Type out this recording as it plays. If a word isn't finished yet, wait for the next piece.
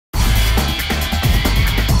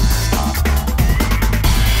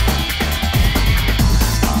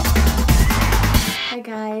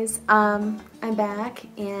I'm back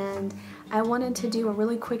and I wanted to do a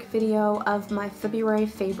really quick video of my February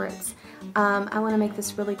favorites. I want to make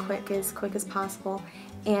this really quick as possible,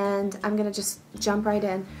 and I'm going to just jump right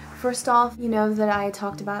in. First off, you know that I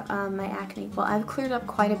talked about my acne. Well, I've cleared up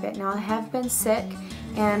quite a bit now. I have been sick,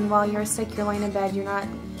 and while you're sick, you're laying in bed, you're not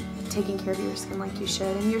taking care of your skin like you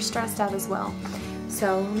should, and you're stressed out as well.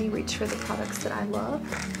 So let me reach for the products that I love.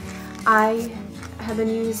 I have been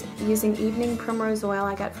using Evening Primrose Oil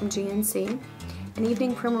I got from GNC. And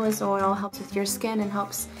Evening Primrose Oil helps with your skin and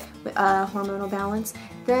helps with hormonal balance.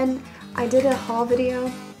 Then I did a haul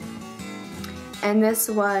video, and this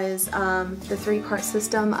was the 3-part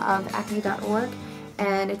system of acne.org,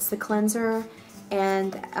 and it's the cleanser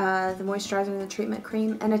and the moisturizer and the treatment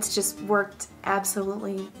cream, and it's just worked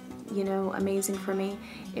absolutely, you know, amazing for me.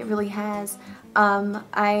 It really has.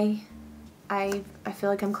 I feel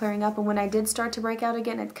like I'm clearing up, and when I did start to break out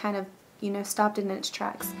again, it kind of, you know, stopped in its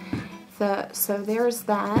tracks. So there's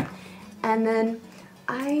that. And then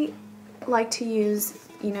I like to use,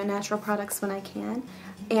 you know, natural products when I can.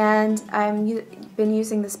 And I've been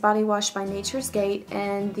using this body wash by Nature's Gate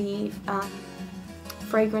and the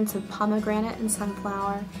fragrance of pomegranate and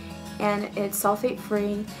sunflower. And it's sulfate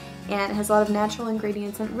free, and it has a lot of natural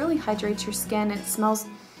ingredients, and it really hydrates your skin, and it smells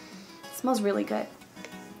really good.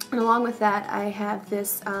 And along with that, I have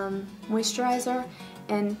this moisturizer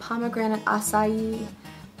in pomegranate acai.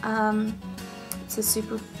 It's a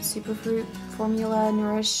superfruit formula,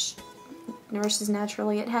 nourishes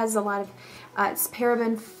naturally. It has a lot of, it's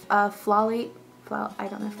paraben phthalate, I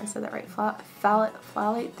don't know if I said that right,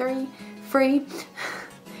 phthalate free,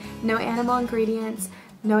 no animal ingredients,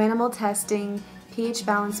 no animal testing, pH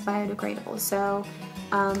balanced, biodegradable. So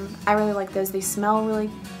I really like those. They smell really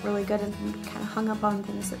good, and kind of hung up on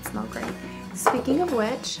things that smell great. Speaking of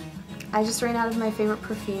which, I just ran out of my favorite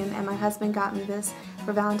perfume, and my husband got me this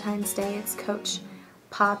for Valentine's Day. It's Coach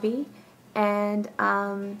Poppy, and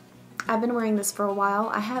I've been wearing this for a while.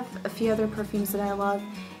 I have a few other perfumes that I love,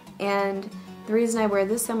 and the reason I wear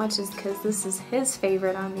this so much is because this is his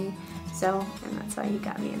favorite on me, so, and that's why he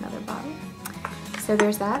got me another bottle. So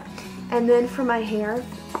there's that. And then for my hair,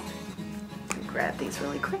 grab these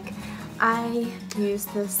really quick. I use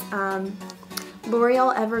this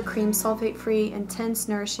L'Oreal Ever Cream Sulfate Free Intense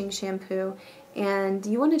Nourishing Shampoo, and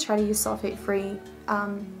you want to try to use sulfate free.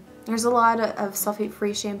 There's a lot of sulfate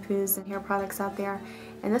free shampoos and hair products out there,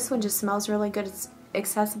 and this one just smells really good. It's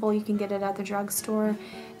accessible, you can get it at the drugstore.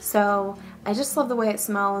 So I just love the way it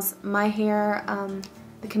smells. My hair,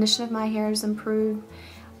 the condition of my hair has improved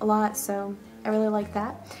a lot, so I really like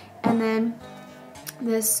that. And then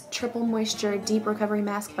this Triple Moisture Deep Recovery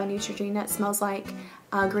Mask by Neutrogena. It smells like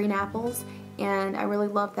green apples, and I really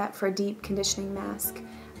love that for a deep conditioning mask.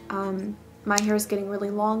 My hair is getting really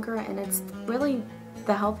longer, and it's really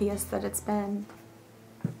the healthiest that it's been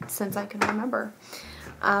since I can remember.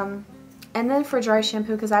 And then for dry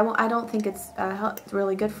shampoo, because I don't think it's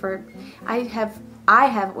really good for, I have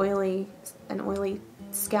an oily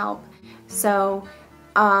scalp, so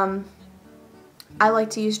I like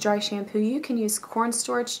to use dry shampoo. You can use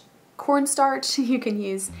cornstarch. You can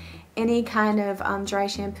use any kind of dry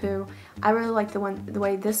shampoo. I really like the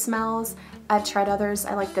way this smells. I've tried others.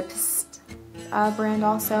 I like the Pst brand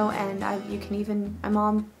also, and you can even, my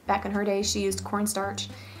mom back in her day, she used cornstarch,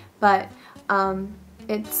 but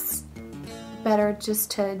it's better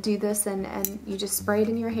just to do this, and you just spray it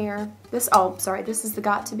in your hair. This is the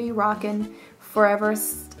Got2b Rockin' Forever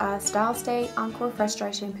Style Stay Encore Fresh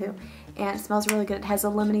Dry Shampoo, and it smells really good. It has a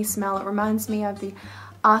lemony smell. It reminds me of the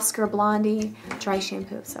Oscar Blondie dry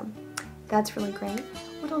shampoo, so that's really great.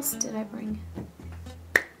 What else did I bring?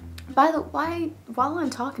 By the way, while I'm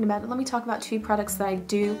talking about it, let me talk about 2 products that I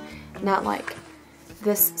do not like.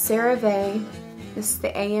 This CeraVe, this is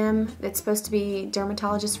the AM. It's supposed to be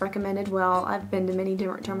dermatologist recommended. Well, I've been to many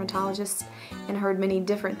different dermatologists and heard many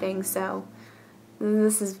different things, so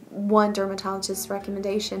this is one dermatologist's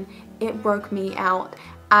recommendation. It broke me out.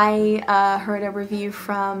 I heard a review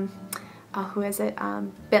from, who is it,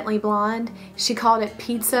 Bentley Blonde. She called it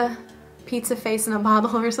pizza face in a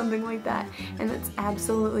bottle or something like that, and that's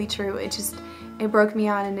absolutely true. It broke me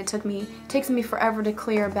out, and it takes me forever to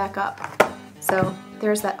clear back up. So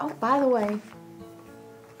there's that. Oh, by the way,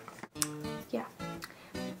 yeah.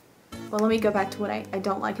 Well, let me go back to what I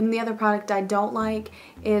don't like. And the other product I don't like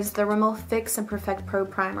is the Rimmel Fix and Perfect Pro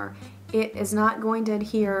Primer. It is not going to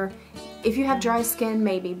adhere. If you have dry skin,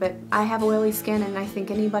 maybe, but I have oily skin, and I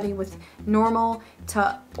think anybody with normal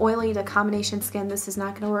to oily to combination skin, this is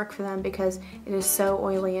not going to work for them because it is so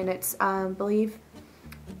oily, and it's,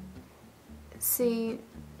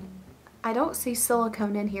 I don't see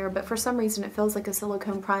silicone in here, but for some reason it feels like a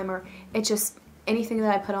silicone primer. It just, anything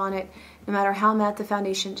that I put on it, no matter how matte the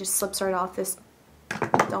foundation, just slips right off. This,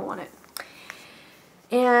 don't want it.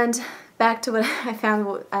 And back to what I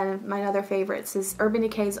found, my other favorites is Urban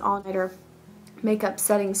Decay's All Nighter Makeup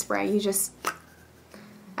Setting Spray. You just,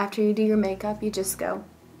 after you do your makeup, you just go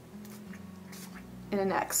in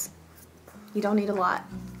an X. You don't need a lot.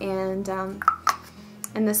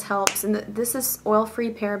 And this helps. And this is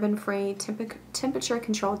oil-free, paraben-free,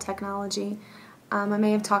 temperature-controlled technology. I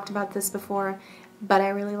may have talked about this before, but I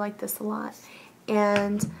really like this a lot.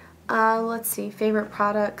 And let's see, favorite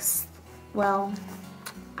products. Well,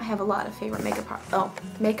 I have a lot of favorite makeup products. Oh,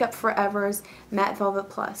 Makeup Forever's Matte Velvet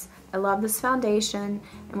Plus. I love this foundation.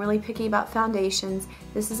 I'm really picky about foundations.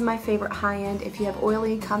 This is my favorite high-end. If you have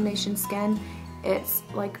oily combination skin, it's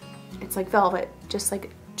like velvet, just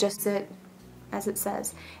it as it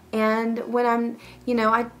says. And when I'm, you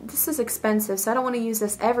know, this is expensive, so I don't want to use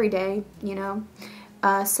this every day, you know.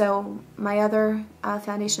 So my other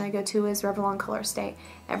foundation I go to is Revlon Color Stay.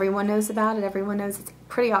 Everyone knows about it. Everyone knows it's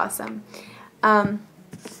pretty awesome.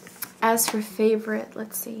 As for favorite,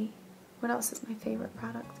 let's see, what else is my favorite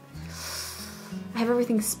product? I have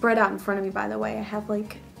everything spread out in front of me, by the way. I have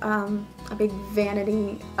like a big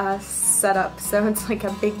vanity setup, so it's like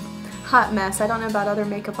a big hot mess. I don't know about other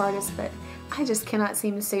makeup artists, but I just cannot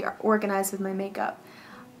seem to stay organized with my makeup.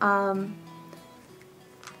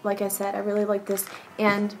 Like I said, I really like this.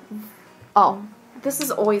 And, oh, this is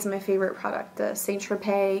always my favorite product, the Saint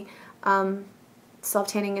Tropez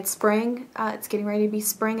self-tanning. It's spring. It's getting ready to be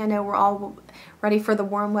spring. I know we're all ready for the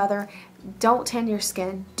warm weather. Don't tan your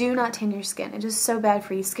skin. Do not tan your skin. It is so bad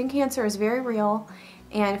for you. Skin cancer is very real,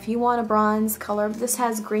 and if you want a bronze color, this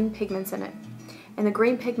has green pigments in it. And the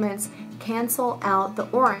green pigments cancel out the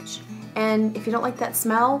orange. And if you don't like that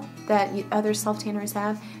smell that other self-tanners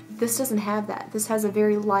have, this doesn't have that. This has a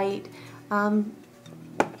very light,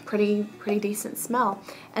 pretty decent smell.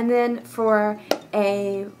 And then for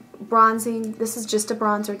a bronzing, this is just a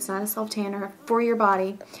bronzer, it's not a self-tanner, for your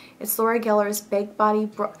body. It's Laura Geller's Baked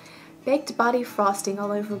Body Frosting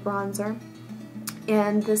All Over Bronzer.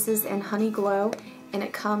 And this is in Honey Glow, and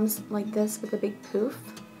it comes like this with a big poof.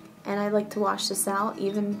 And I like to wash this out,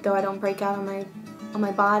 even though I don't break out on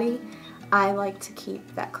my body. I like to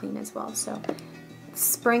keep that clean as well. So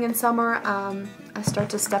spring and summer, I start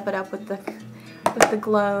to step it up with the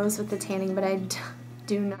glows, with the tanning, but I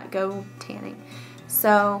do not go tanning.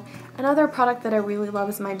 So another product that I really love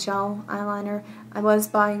is my gel eyeliner. I was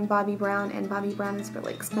buying Bobbi Brown, and Bobbi Brown is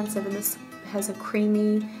really expensive, and this has a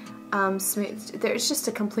creamy, smooth. There's just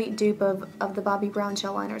a complete dupe of the Bobbi Brown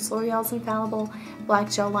gel liner. It's L'Oreal's Infallible Black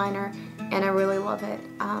Gel Liner, and I really love it.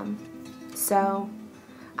 So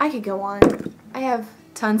I could go on. I have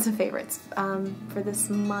tons of favorites for this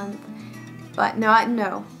month, but no,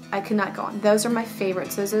 I could not go on. Those are my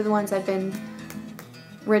favorites. Those are the ones I've been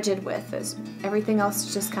rigid with. Everything else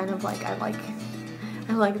is just kind of like I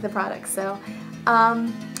like the product. So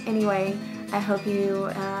anyway, I hope you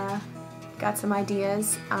got some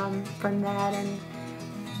ideas from that and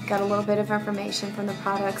got a little bit of information from the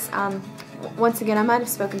products. Once again, I might have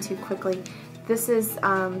spoken too quickly. This is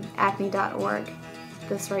acne.org.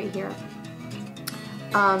 This right here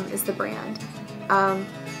is the brand.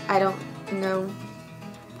 I don't know,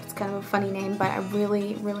 it's kind of a funny name, but I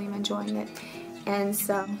really am enjoying it. And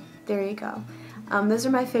so there you go. Those are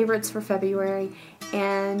my favorites for February,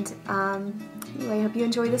 and anyway, I hope you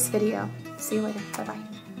enjoy this video. See you later. Bye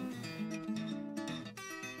bye.